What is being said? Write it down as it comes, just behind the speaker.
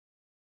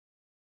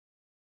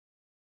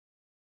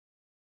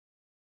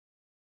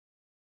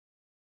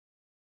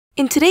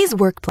In today's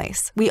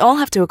workplace, we all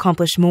have to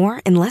accomplish more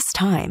in less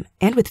time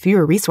and with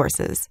fewer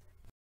resources.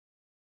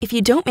 If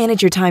you don't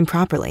manage your time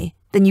properly,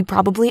 then you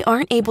probably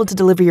aren't able to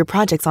deliver your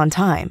projects on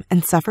time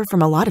and suffer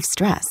from a lot of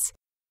stress.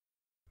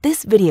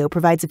 This video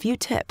provides a few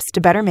tips to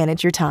better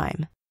manage your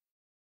time.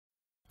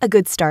 A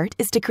good start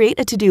is to create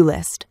a to-do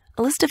list,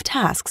 a list of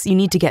tasks you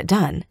need to get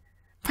done.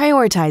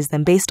 Prioritize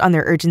them based on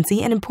their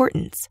urgency and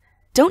importance.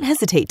 Don't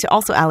hesitate to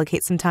also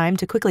allocate some time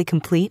to quickly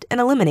complete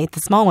and eliminate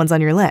the small ones on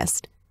your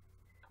list.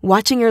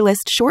 Watching your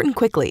list shorten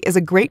quickly is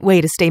a great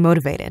way to stay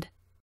motivated.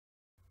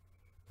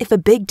 If a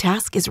big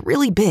task is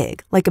really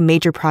big, like a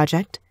major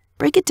project,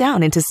 break it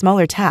down into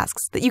smaller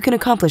tasks that you can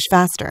accomplish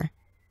faster.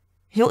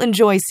 You'll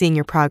enjoy seeing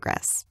your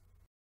progress.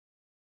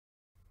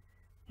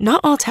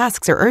 Not all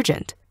tasks are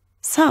urgent.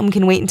 Some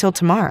can wait until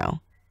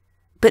tomorrow.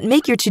 But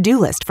make your to-do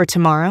list for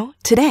tomorrow,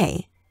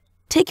 today.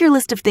 Take your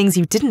list of things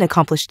you didn't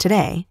accomplish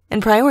today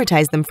and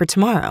prioritize them for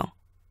tomorrow.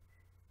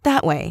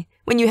 That way,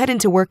 when you head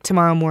into work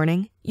tomorrow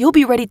morning, you'll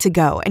be ready to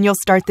go and you'll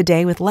start the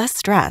day with less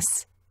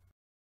stress.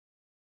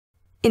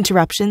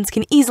 Interruptions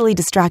can easily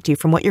distract you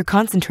from what you're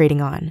concentrating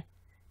on.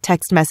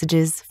 Text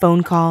messages,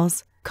 phone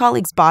calls,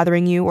 colleagues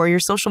bothering you, or your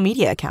social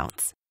media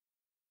accounts.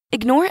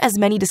 Ignore as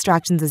many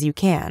distractions as you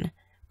can,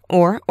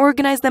 or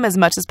organize them as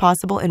much as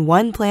possible in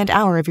one planned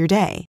hour of your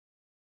day.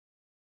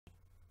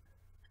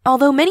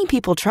 Although many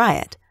people try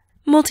it,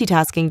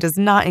 multitasking does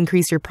not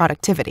increase your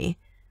productivity.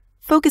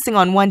 Focusing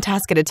on one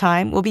task at a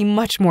time will be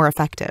much more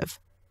effective.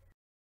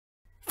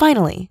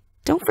 Finally,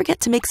 don't forget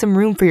to make some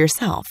room for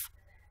yourself.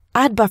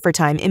 Add buffer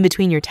time in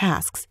between your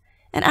tasks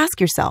and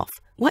ask yourself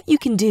what you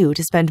can do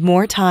to spend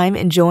more time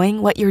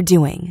enjoying what you're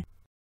doing.